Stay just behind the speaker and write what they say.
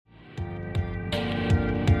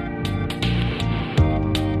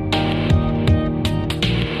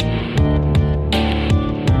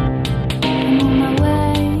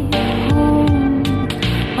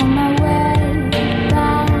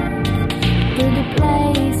the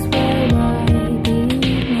place where I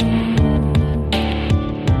belong.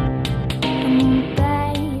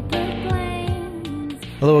 Paper planes.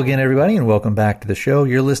 Hello again, everybody, and welcome back to the show.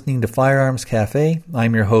 You're listening to Firearms Cafe.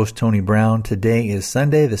 I'm your host, Tony Brown. Today is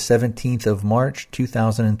Sunday, the 17th of March,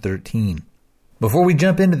 2013. Before we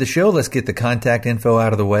jump into the show, let's get the contact info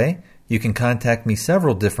out of the way. You can contact me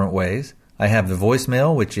several different ways. I have the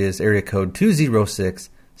voicemail, which is area code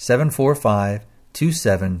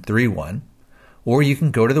 206-745-2731. Or you can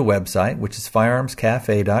go to the website, which is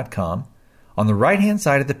firearmscafe.com. On the right-hand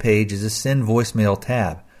side of the page is a Send Voicemail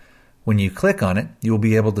tab. When you click on it, you will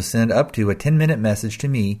be able to send up to a 10-minute message to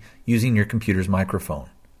me using your computer's microphone.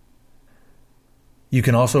 You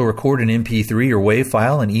can also record an MP3 or WAV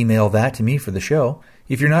file and email that to me for the show.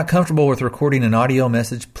 If you're not comfortable with recording an audio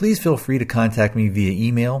message, please feel free to contact me via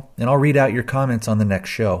email, and I'll read out your comments on the next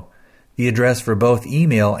show. The address for both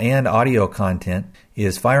email and audio content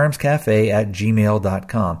is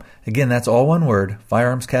firearmscafe@gmail.com. Again, that's all one word,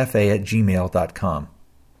 firearmscafe@gmail.com.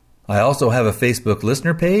 I also have a Facebook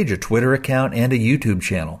listener page, a Twitter account, and a YouTube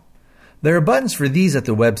channel. There are buttons for these at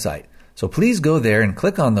the website, so please go there and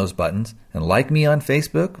click on those buttons and like me on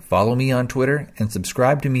Facebook, follow me on Twitter, and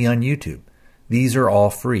subscribe to me on YouTube. These are all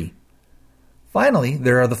free. Finally,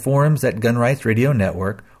 there are the forums at Gun Rights Radio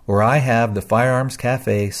Network, where I have the Firearms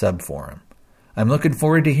Cafe subforum. I'm looking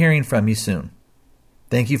forward to hearing from you soon.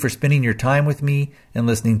 Thank you for spending your time with me and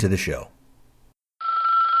listening to the show.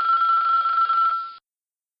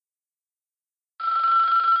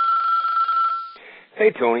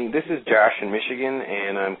 Hey Tony, this is Josh in Michigan,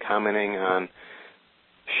 and I'm commenting on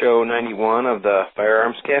show 91 of the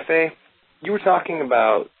Firearms Cafe. You were talking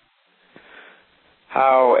about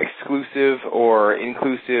how exclusive or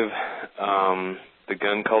inclusive the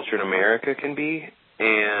gun culture in America can be,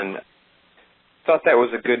 and thought that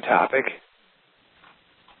was a good topic.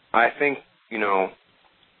 I think, to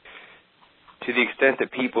the extent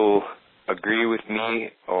that people agree with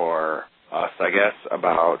me or us, I guess,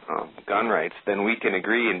 about gun rights, then we can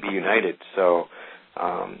agree and be united. So,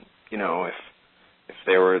 if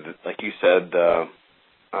there were, like you said, the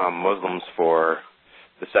Muslims for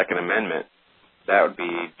the Second Amendment, that would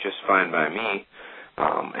be just fine by me.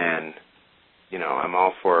 I'm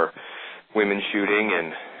all for women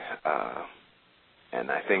shooting,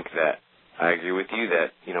 and I think that I agree with you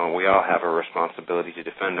that we all have a responsibility to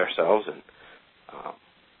defend ourselves,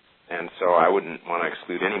 and so I wouldn't want to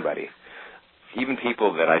exclude anybody. Even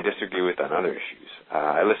people that I disagree with on other issues.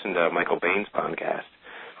 I listened to Michael Bain's podcast,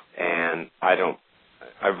 and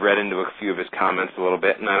I've read into a few of his comments a little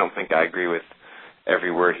bit, and I don't think I agree with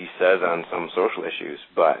every word he says on some social issues,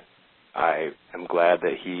 but I am glad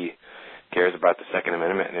that he cares about the Second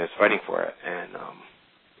Amendment and is fighting for it, and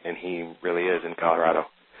he really is in Colorado.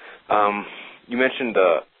 You mentioned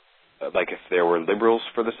if there were liberals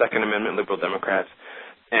for the Second Amendment, liberal Democrats,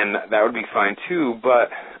 and that would be fine too, but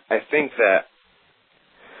I think that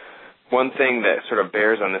one thing that sort of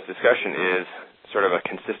bears on this discussion is sort of a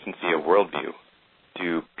consistency of worldview.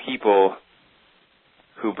 Do people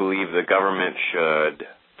who believe the government should,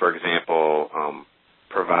 for example,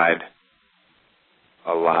 provide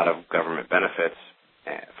a lot of government benefits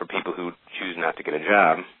for people who choose not to get a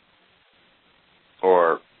job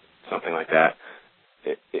or something like that,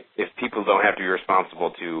 if people don't have to be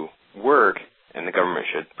responsible to work and the government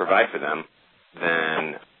should provide for them,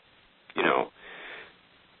 then,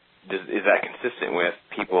 is that consistent with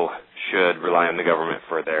people should rely on the government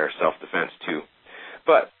for their self-defense too?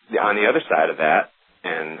 But on the other side of that,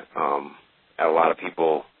 and a lot of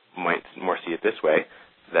people might more see it this way,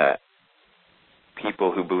 that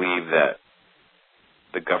people who believe that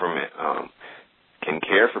the government can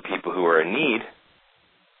care for people who are in need,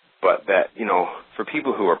 but that, for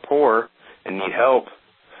people who are poor and need help,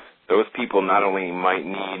 those people not only might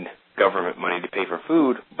need government money to pay for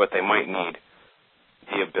food, but they might need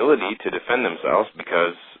the ability to defend themselves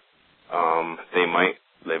because they might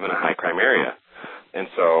live in a high-crime area. And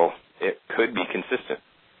so it could be consistent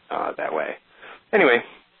that way. Anyway,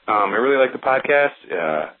 I really like the podcast.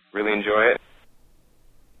 Really enjoy it.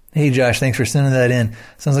 Hey, Josh, thanks for sending that in.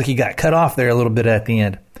 Sounds like you got cut off there a little bit at the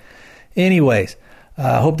end. Anyways,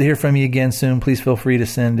 hope to hear from you again soon. Please feel free to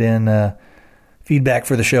send in feedback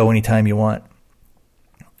for the show anytime you want.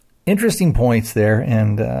 Interesting points there.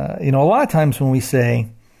 And, a lot of times when we say,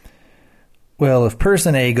 well, if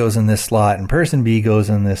person A goes in this slot and person B goes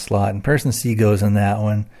in this slot and person C goes in that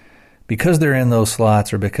one, because they're in those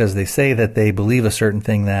slots or because they say that they believe a certain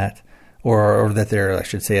thing that, or that they're, I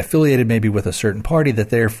should say, affiliated maybe with a certain party,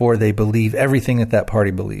 that therefore they believe everything that that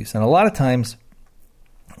party believes. And a lot of times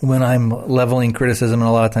when I'm leveling criticism, and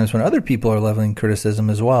a lot of times when other people are leveling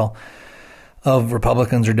criticism as well, of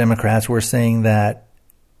Republicans or Democrats, we're saying that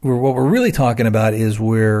what we're really talking about is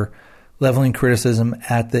we're leveling criticism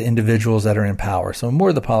at the individuals that are in power. So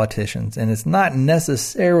more the politicians. And it's not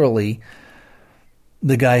necessarily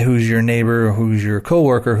the guy who's your neighbor, who's your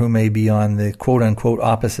coworker, who may be on the quote-unquote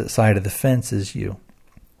opposite side of the fence as you.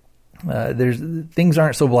 Things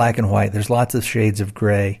aren't so black and white. There's lots of shades of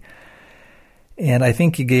gray. And I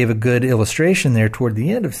think you gave a good illustration there toward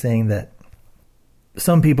the end of saying that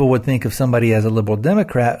some people would think of somebody as a liberal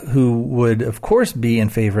Democrat who would, of course, be in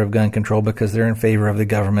favor of gun control because they're in favor of the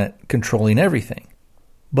government controlling everything.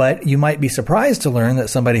 But you might be surprised to learn that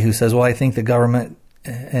somebody who says, well, I think the government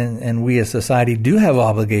and we as society do have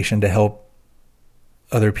obligation to help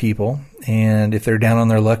other people. And if they're down on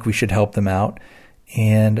their luck, we should help them out.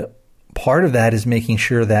 And part of that is making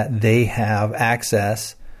sure that they have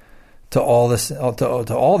access to all this,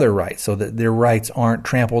 to all their rights, so that their rights aren't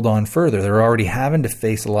trampled on further. They're already having to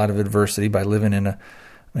face a lot of adversity by living in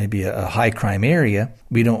maybe a high crime area.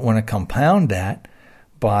 We don't want to compound that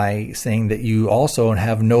by saying that you also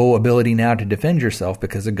have no ability now to defend yourself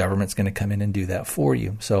because the government's going to come in and do that for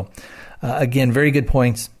you. So, again, very good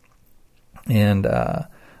points, and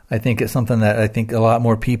I think it's something that I think a lot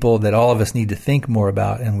more people, that all of us need to think more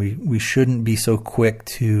about, and we shouldn't be so quick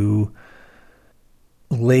to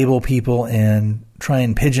label people and try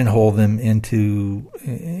and pigeonhole them into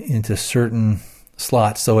certain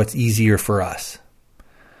slots so it's easier for us.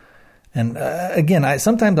 And again, I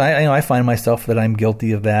sometimes find myself that I'm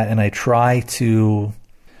guilty of that, and I try to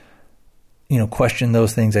question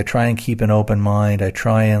those things. I try and keep an open mind. I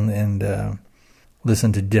try and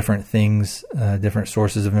listen to different things, different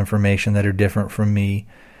sources of information that are different from me.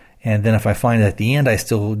 And then if I find at the end I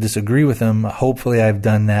still disagree with them, hopefully I've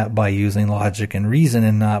done that by using logic and reason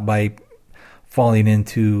and not by falling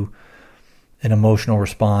into an emotional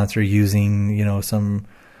response or using,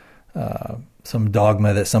 some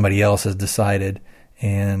dogma that somebody else has decided,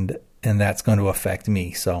 and that's going to affect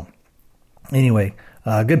me. So anyway,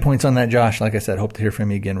 good points on that, Josh. Like I said, hope to hear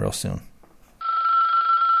from you again real soon.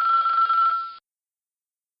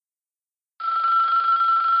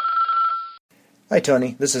 Hi,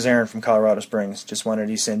 Tony. This is Aaron from Colorado Springs. Just wanted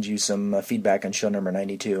to send you some feedback on show number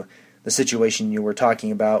 92. The situation you were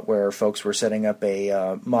talking about where folks were setting up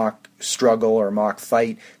a mock struggle or mock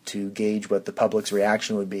fight to gauge what the public's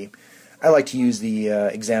reaction would be. I like to use the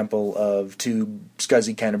example of two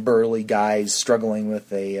scuzzy, kind of burly guys struggling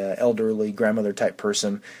with a elderly grandmother-type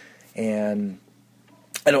person, and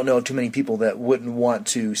I don't know too many people that wouldn't want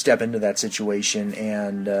to step into that situation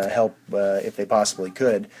and help if they possibly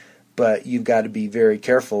could. But you've got to be very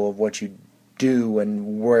careful of what you do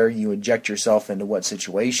and where you inject yourself into what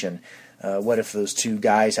situation. What if those two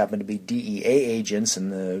guys happen to be DEA agents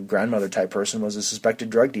and the grandmother-type person was a suspected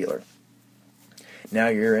drug dealer? Now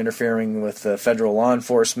you're interfering with federal law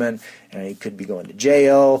enforcement, and you could be going to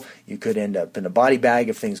jail. You could end up in a body bag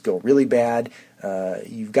if things go really bad.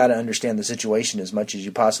 You've got to understand the situation as much as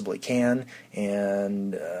you possibly can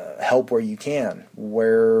and help where you can.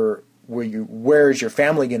 Where is your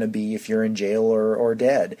family going to be if you're in jail or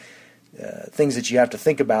dead? Things that you have to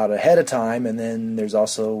think about ahead of time, and then there's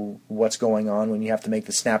also what's going on when you have to make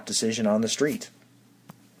the snap decision on the street.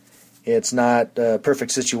 It's not a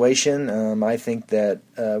perfect situation. I think that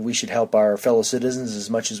we should help our fellow citizens as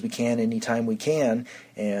much as we can anytime we can,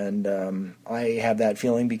 and I have that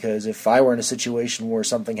feeling because if I were in a situation where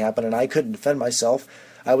something happened and I couldn't defend myself,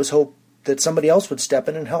 I would hope that somebody else would step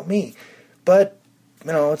in and help me. But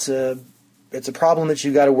it's a problem that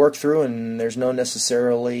you've got to work through, and there's no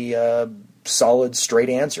necessarily solid, straight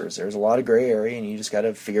answers. There's a lot of gray area, and you just got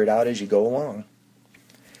to figure it out as you go along.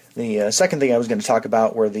 The second thing I was going to talk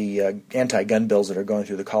about were the anti-gun bills that are going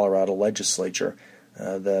through the Colorado legislature.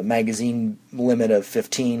 The magazine limit of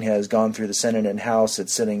 15 has gone through the Senate and House.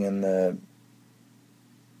 It's sitting in the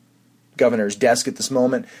governor's desk at this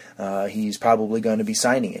moment. He's probably going to be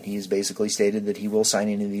signing it. He's basically stated that he will sign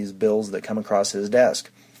any of these bills that come across his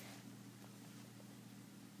desk.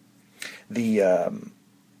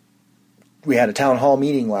 We had a town hall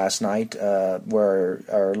meeting last night where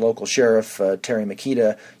our local sheriff, Terry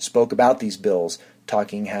Makita, spoke about these bills,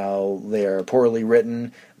 talking how they're poorly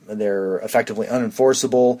written, they're effectively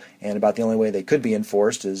unenforceable, and about the only way they could be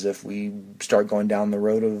enforced is if we start going down the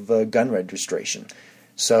road of gun registration.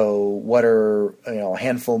 So what are a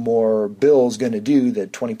handful more bills going to do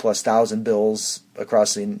that 20-plus thousand bills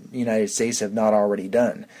across the United States have not already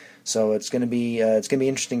done? So it's going to be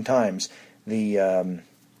interesting times. The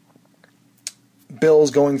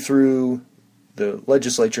bills going through the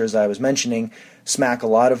legislature, as I was mentioning, smack a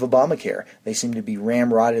lot of Obamacare. They seem to be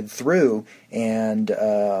ramrodded through, and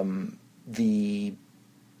the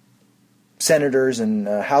senators and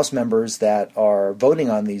House members that are voting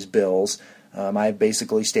on these bills, I've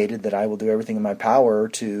basically stated that I will do everything in my power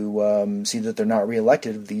to see that they're not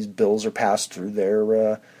reelected if these bills are passed through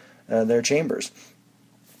their chambers.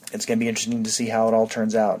 It's going to be interesting to see how it all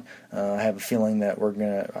turns out. I have a feeling that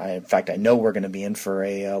in fact, I know we're going to be in for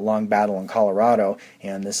a long battle in Colorado,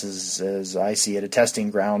 and this is, as I see it, a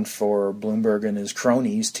testing ground for Bloomberg and his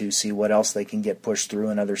cronies to see what else they can get pushed through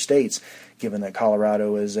in other states, given that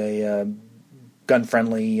Colorado is a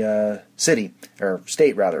gun-friendly city, or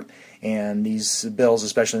state, rather. And these bills,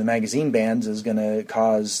 especially the magazine bans, is going to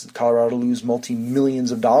cause Colorado to lose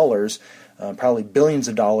multi-millions of dollars, probably billions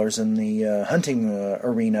of dollars in the hunting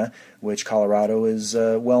arena, which Colorado is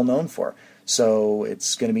well known for. So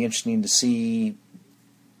it's going to be interesting to see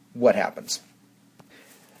what happens.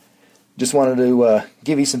 Just wanted to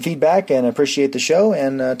give you some feedback and appreciate the show,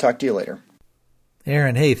 and talk to you later.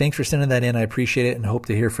 Aaron, hey, thanks for sending that in. I appreciate it and hope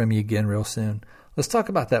to hear from you again real soon. Let's talk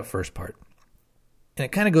about that first part. And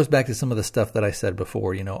it kind of goes back to some of the stuff that I said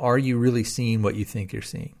before. Are you really seeing what you think you're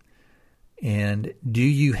seeing? And do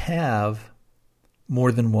you have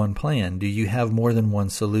more than one plan? Do you have more than one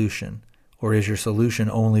solution? Or is your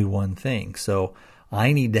solution only one thing? So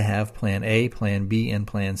I need to have plan A, plan B, and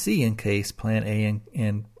plan C in case plan A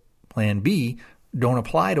and plan B don't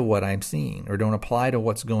apply to what I'm seeing or don't apply to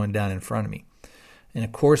what's going down in front of me. And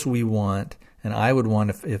of course we want, and I would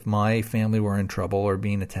want, if my family were in trouble or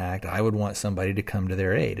being attacked, I would want somebody to come to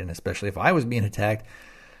their aid. And especially if I was being attacked,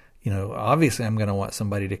 obviously I'm going to want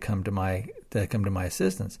somebody to come to my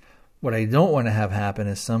assistance. What I don't want to have happen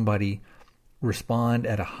is somebody respond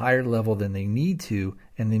at a higher level than they need to,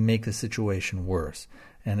 and they make the situation worse.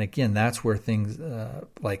 And again, that's where things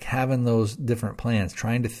like having those different plans,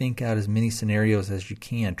 trying to think out as many scenarios as you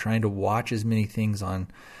can, trying to watch as many things on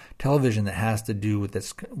television that has to do with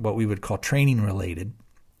this, what we would call training related,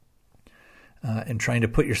 and trying to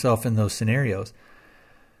put yourself in those scenarios.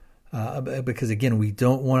 Because again, we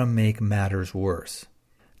don't want to make matters worse.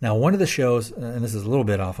 Now, one of the shows, and this is a little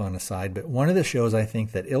bit off on the side, but one of the shows I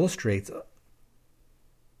think that illustrates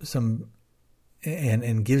some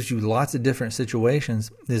and gives you lots of different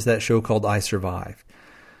situations is that show called I Survived,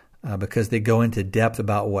 because they go into depth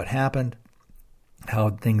about what happened, how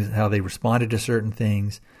they responded to certain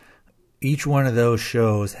things. Each one of those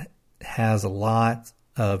shows has a lot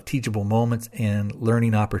of teachable moments and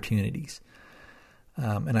learning opportunities.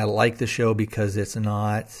 And I like the show because they're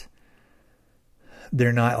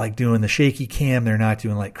not like doing the shaky cam. They're not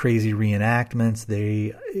doing like crazy reenactments.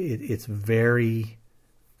 It's very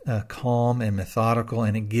calm and methodical,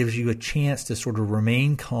 and it gives you a chance to sort of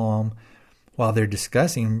remain calm while they're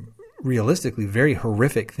discussing realistically very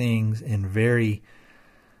horrific things and very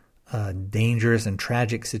dangerous and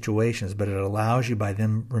tragic situations. But it allows you, by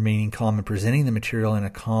them remaining calm and presenting the material in a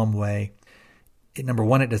calm way, number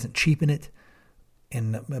one, it doesn't cheapen it.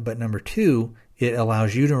 But number two, it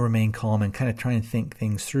allows you to remain calm and kind of try and think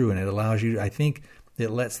things through. And it allows you, I think, it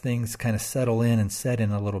lets things kind of settle in and set in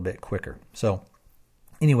a little bit quicker. So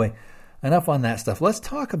anyway, enough on that stuff. Let's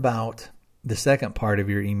talk about the second part of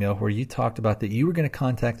your email where you talked about that you were going to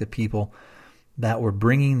contact the people that were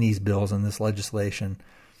bringing these bills and this legislation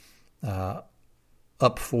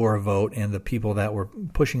up for a vote, and the people that were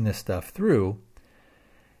pushing this stuff through,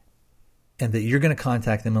 and that you're going to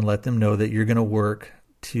contact them and let them know that you're going to work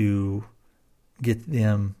to get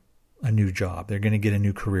them a new job. They're going to get a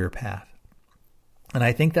new career path. And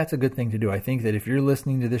I think that's a good thing to do. I think that if you're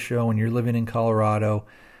listening to this show and you're living in Colorado,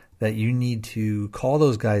 that you need to call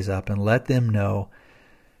those guys up and let them know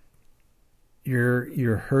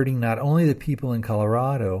you're hurting not only the people in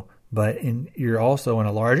Colorado, but you're also, in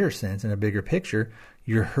a larger sense, in a bigger picture,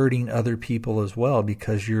 you're hurting other people as well,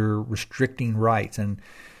 because you're restricting rights. And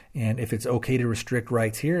if it's okay to restrict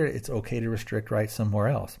rights here, it's okay to restrict rights somewhere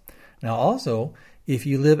else. Now, also, if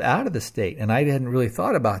you live out of the state, and I hadn't really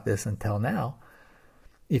thought about this until now,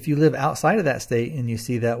 if you live outside of that state and you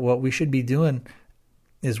see that, what we should be doing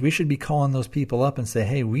is we should be calling those people up and say,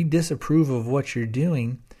 hey, we disapprove of what you're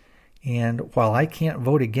doing. And while I can't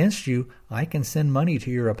vote against you, I can send money to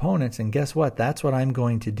your opponents. And guess what? That's what I'm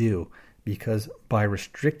going to do. Because by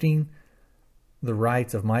restricting the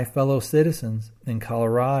rights of my fellow citizens in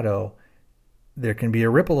Colorado, there can be a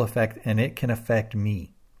ripple effect, and it can affect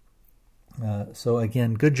me. So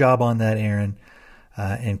again, good job on that, Aaron.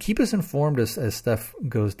 And keep us informed as stuff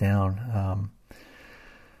goes down.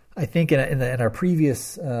 I think in our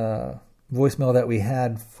previous voicemail that we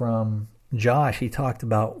had from Josh, he talked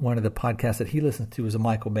about one of the podcasts that he listens to was a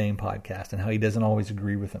Michael Bain podcast, and how he doesn't always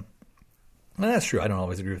agree with him. Well, that's true. I don't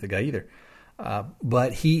always agree with the guy either.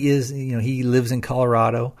 But he is, he lives in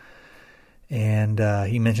Colorado, And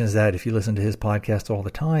he mentions that if you listen to his podcast all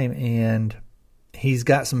the time, and he's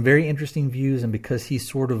got some very interesting views. And because he's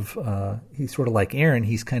sort of like Aaron,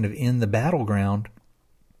 he's kind of in the battleground,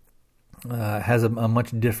 has a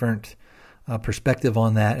much different perspective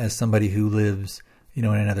on that as somebody who lives, in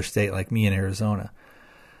another state like me in Arizona.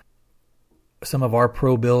 Some of our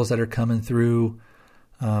pro bills that are coming through,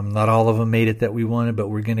 not all of them made it that we wanted, but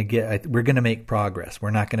we're going to make progress.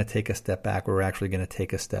 We're not going to take a step back. We're actually going to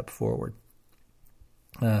take a step forward.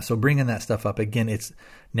 So bringing that stuff up again,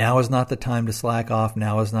 now is not the time to slack off.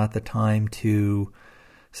 Now is not the time to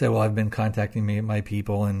say, well, I've been contacting my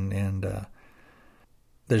people and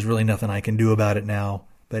there's really nothing I can do about it now.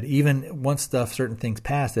 But even once certain things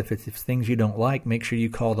pass, if it's things you don't like, make sure you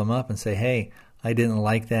call them up and say, hey, I didn't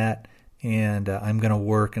like that. And I'm going to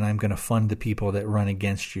work and I'm going to fund the people that run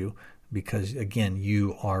against you because, again,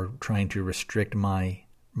 you are trying to restrict my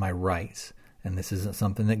rights. And this isn't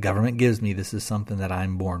something that government gives me. This is something that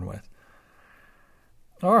I'm born with.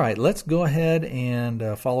 All right, let's go ahead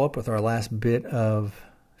and follow up with our last bit of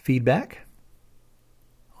feedback.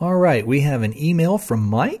 All right, we have an email from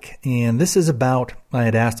Mike, and this is about, I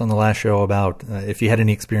had asked on the last show about if you had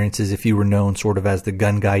any experiences, if you were known sort of as the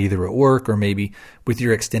gun guy either at work or maybe with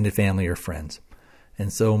your extended family or friends.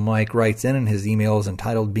 And so Mike writes in, and his email is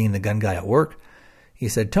entitled Being the Gun Guy at Work. He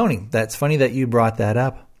said, Tony, that's funny that you brought that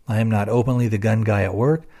up. I am not openly the gun guy at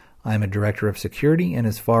work. I am a director of security, and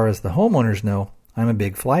as far as the homeowners know, I'm a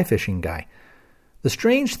big fly fishing guy. The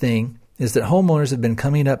strange thing is that homeowners have been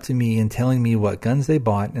coming up to me and telling me what guns they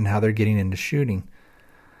bought and how they're getting into shooting.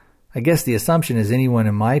 I guess the assumption is anyone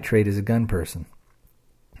in my trade is a gun person.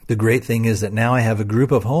 The great thing is that now I have a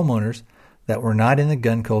group of homeowners that were not in the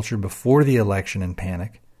gun culture before the election and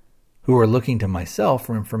panic, who are looking to myself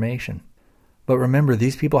for information. But remember,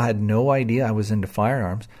 these people had no idea I was into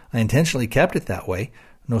firearms. I intentionally kept it that way.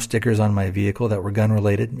 No stickers on my vehicle that were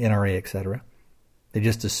gun-related, NRA, etc. They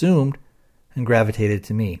just assumed and gravitated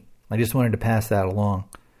to me. I just wanted to pass that along.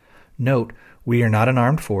 Note, we are not an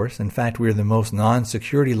armed force. In fact, we are the most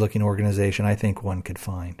non-security looking organization I think one could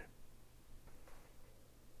find.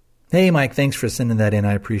 Hey, Mike, thanks for sending that in.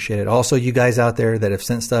 I appreciate it. Also, you guys out there that have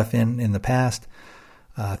sent stuff in the past,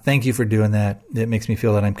 thank you for doing that. It makes me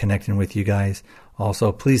feel that I'm connecting with you guys.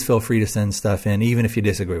 Also, please feel free to send stuff in, even if you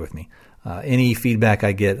disagree with me. Any feedback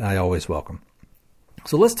I get, I always welcome.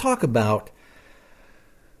 So let's talk about,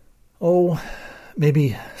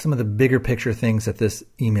 maybe some of the bigger picture things that this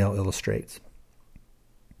email illustrates.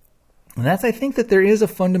 And that's, I think that there is a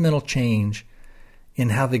fundamental change in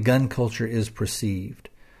how the gun culture is perceived.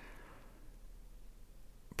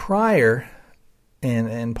 Prior,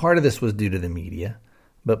 and part of this was due to the media,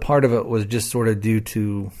 but part of it was just sort of due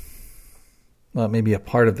to maybe a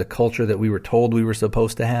part of the culture that we were told we were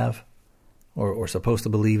supposed to have or supposed to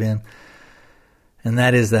believe in. And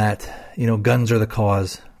that is that, guns are the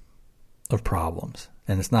cause of problems.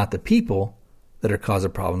 And it's not the people that are cause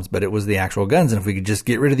of problems, but it was the actual guns. And if we could just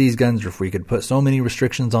get rid of these guns, or if we could put so many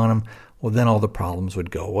restrictions on them, well, then all the problems would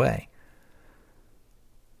go away.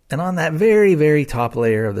 And on that very, very top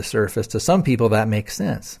layer of the surface, to some people that makes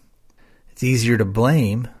sense. It's easier to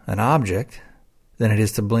blame an object than it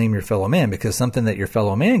is to blame your fellow man, because something that your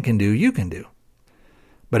fellow man can do, you can do.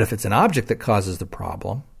 But if it's an object that causes the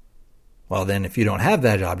problem, well, then if you don't have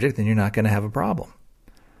that object, then you're not going to have a problem.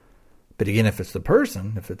 But again, if it's the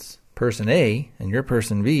person, if it's person A and you're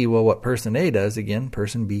person B, well, what person A does, again,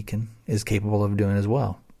 person B is capable of doing as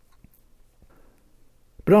well.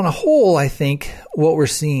 But on a whole, I think what we're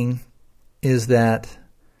seeing is that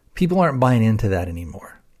people aren't buying into that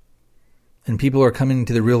anymore. And people are coming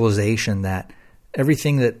to the realization that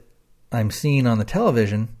everything that I'm seeing on the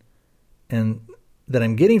television and that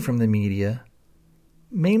I'm getting from the media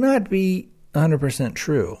may not be 100%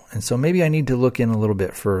 true. And so maybe I need to look in a little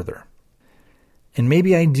bit further. And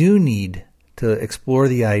maybe I do need to explore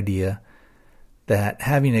the idea that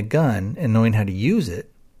having a gun and knowing how to use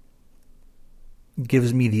it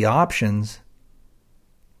gives me the options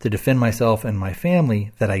to defend myself and my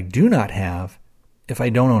family that I do not have if I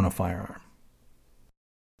don't own a firearm.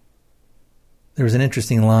 There was an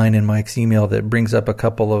interesting line in Mike's email that brings up a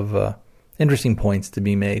couple of interesting points to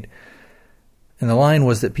be made. And the line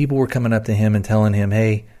was that people were coming up to him and telling him,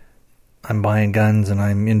 hey, I'm buying guns and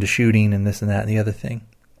I'm into shooting and this and that and the other thing.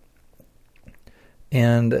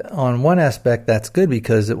 And on one aspect, that's good,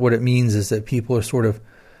 because what it means is that people are sort of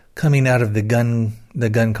coming out of the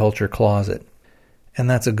gun culture closet. And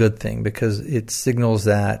that's a good thing, because it signals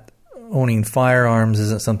that owning firearms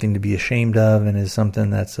isn't something to be ashamed of and is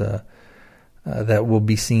something that's that will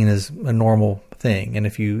be seen as a normal thing. And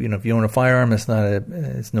if you own a firearm, it's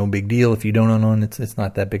no big deal. If you don't own one, it's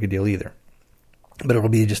not that big a deal either. but it'll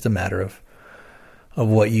be just a matter of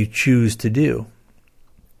what you choose to do.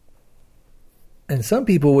 And some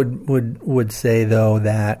people would say, though,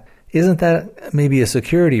 that isn't that maybe a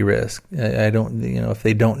security risk? I don't, if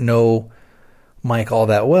they don't know Mike all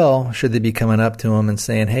that well, should they be coming up to him and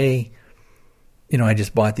saying, hey, I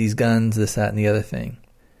just bought these guns, this, that, and the other thing?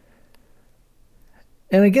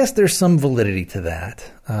 And I guess there's some validity to that.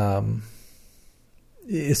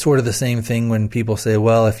 It's sort of the same thing when people say,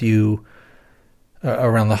 well, if you,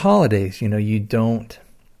 around the holidays, you don't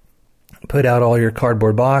put out all your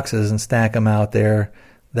cardboard boxes and stack them out there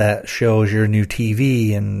that shows your new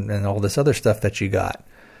TV and all this other stuff that you got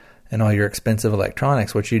and all your expensive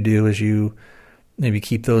electronics. What you do is you maybe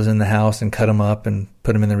keep those in the house and cut them up and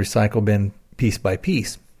put them in the recycle bin piece by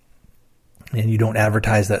piece. And you don't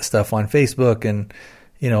advertise that stuff on Facebook and,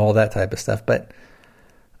 all that type of stuff. But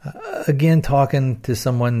again, talking to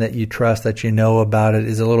someone that you trust, that you know about it,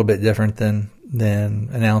 is a little bit different than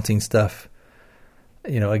announcing stuff,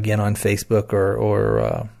 again on Facebook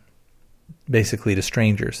or basically to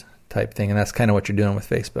strangers type thing. And that's kind of what you're doing with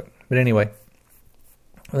Facebook. But anyway,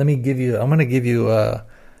 I'm going to give you,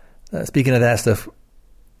 speaking of that stuff,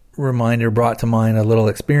 brought to mind a little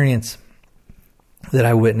experience that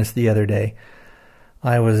I witnessed the other day.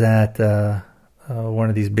 I was at one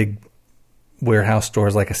of these big warehouse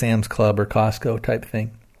stores like a Sam's Club or Costco type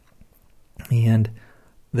thing. And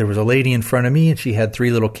there was a lady in front of me, and she had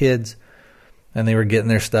 3 little kids, and they were getting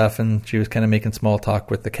their stuff, and she was kind of making small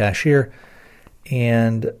talk with the cashier.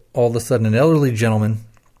 And all of a sudden, an elderly gentleman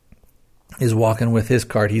is walking with his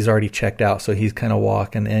cart. He's already checked out, so he's kind of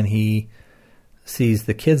walking, and he sees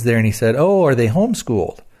the kids there, and he said, "Oh, are they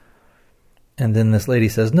homeschooled?" And then this lady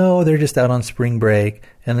says, "No, they're just out on spring break."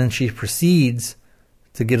 And then she proceeds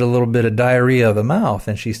to get a little bit of diarrhea of the mouth,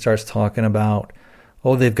 and she starts talking about,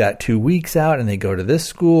 oh, they've got 2 weeks out, and they go to this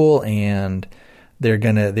school, and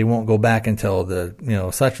they won't go back until the,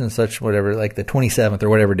 such and such, whatever, like the 27th or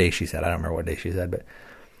whatever day she said. I don't remember what day she said, but,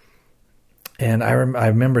 and I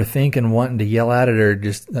remember wanting to yell at her,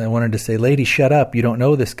 I wanted to say, "Lady, shut up. You don't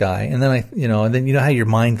know this guy." And then and then how your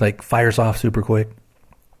mind like fires off super quick.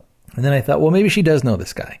 And then I thought, well, maybe she does know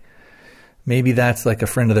this guy. Maybe that's like a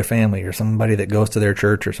friend of their family or somebody that goes to their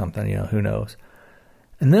church or something, who knows.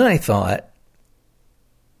 And then I thought,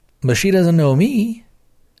 but she doesn't know me,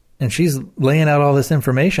 and she's laying out all this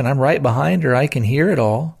information. I'm right behind her. I can hear it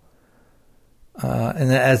all.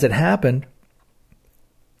 And as it happened,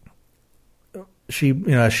 she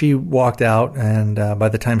walked out, and by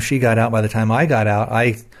the time she got out, by the time I got out,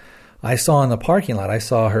 I saw in the parking lot, I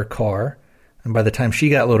saw her car. And by the time she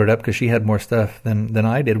got loaded up, because she had more stuff than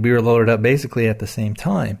I did, we were loaded up basically at the same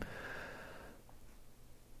time.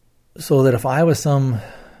 So that if I was some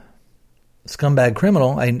scumbag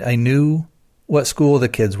criminal, I knew what school the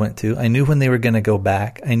kids went to. I knew when they were going to go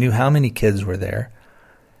back. I knew how many kids were there.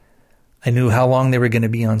 I knew how long they were going to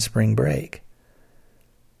be on spring break.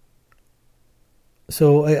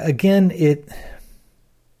 So again, it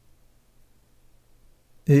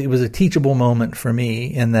was a teachable moment for me,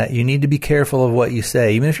 in that you need to be careful of what you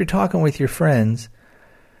say. Even if you're talking with your friends,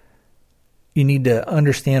 you need to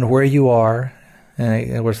understand where you are.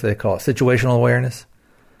 And what do they call it? Situational awareness.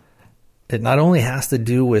 It not only has to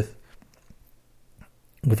do with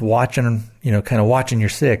watching, kind of watching your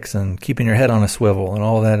six and keeping your head on a swivel and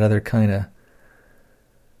all that other kind of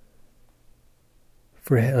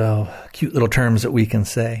cute little terms that we can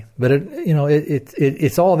say. But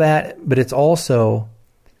it's all that, but it's also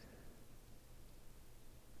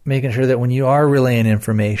making sure that when you are relaying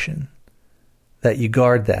information, that you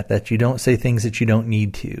guard that you don't say things that you don't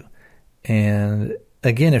need to. And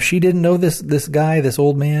again, if she didn't know this guy, this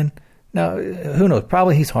old man, now who knows?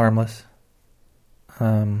 Probably he's harmless.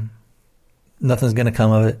 Nothing's going to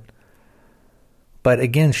come of it. But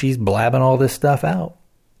again, she's blabbing all this stuff out.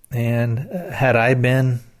 And had I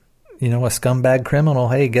been, a scumbag criminal,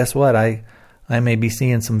 hey, guess what? I may be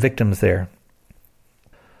seeing some victims there.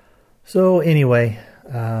 So anyway,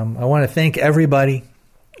 I want to thank everybody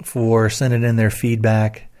for sending in their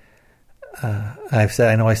feedback. I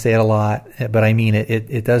know I say it a lot, but I mean it.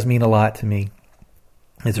 It does mean a lot to me.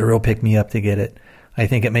 It's a real pick-me-up to get it. I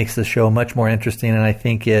think it makes the show much more interesting, and I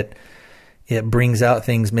think it brings out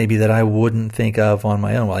things maybe that I wouldn't think of on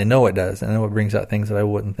my own. Well, I know it does. I know it brings out things that I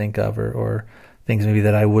wouldn't think of, or things maybe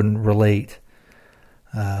that I wouldn't relate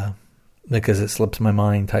because it slips my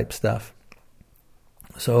mind type stuff.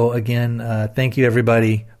 So again, thank you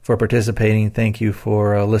everybody for participating. Thank you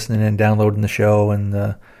for listening and downloading the show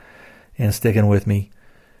and sticking with me.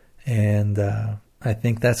 And I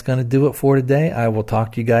think that's going to do it for today. I will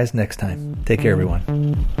talk to you guys next time. Take care, everyone.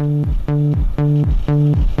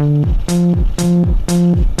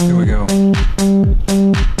 Here we go.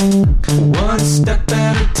 One step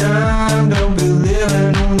at a time, don't be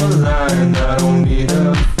living on the line. I don't need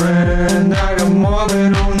a friend, I got more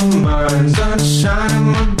than on the mind. Sunshine in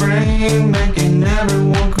my brain, making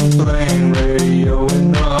everyone complain. Radio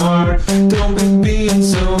in the heart, don't be being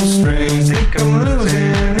so strange. Think I'm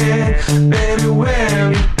losing it, baby, where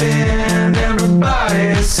have you been?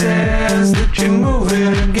 Everybody says that you're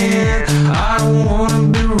moving again. I don't wanna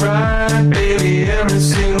be right, baby, every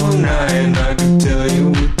single night. I can tell you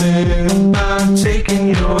a thing about taking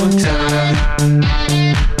your time.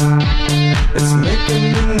 It's making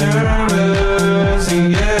me nervous,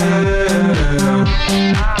 yeah.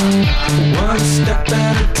 One step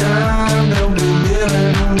at a time, don't be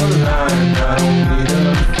living on the line. I don't need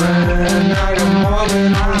a friend, I got more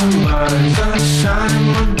than on the mind. Sunshine in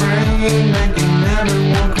my brain, making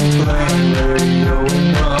everyone complain. Radio in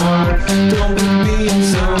my heart, don't be being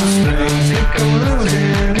so strange. Think I'm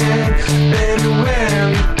losing it, baby, where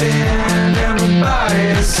have you been? Everybody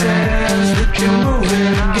says that you're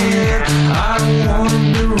moving again. I don't wanna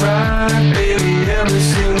be right, baby, every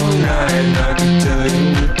single night. I can tell you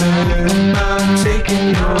the thing about taking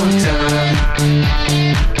your time.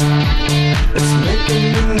 It's making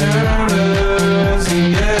me nervous,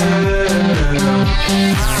 yeah.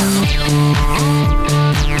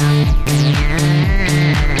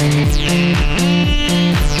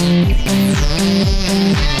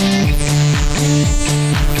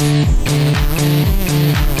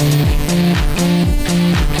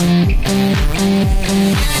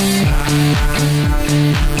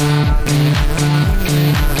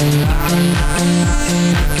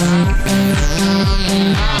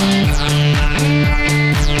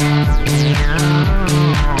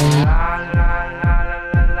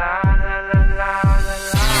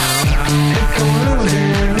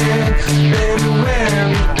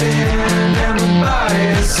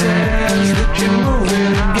 Says that you're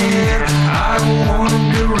moving again. I don't wanna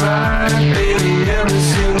be right, baby, every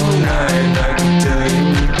single night. I can tell you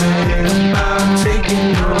the thing about taking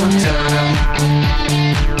your time.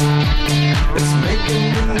 It's making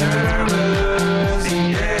me nervous,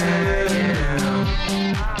 yeah.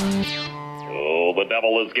 Oh, the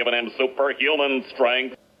devil has given him superhuman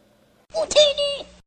strength. Houdini!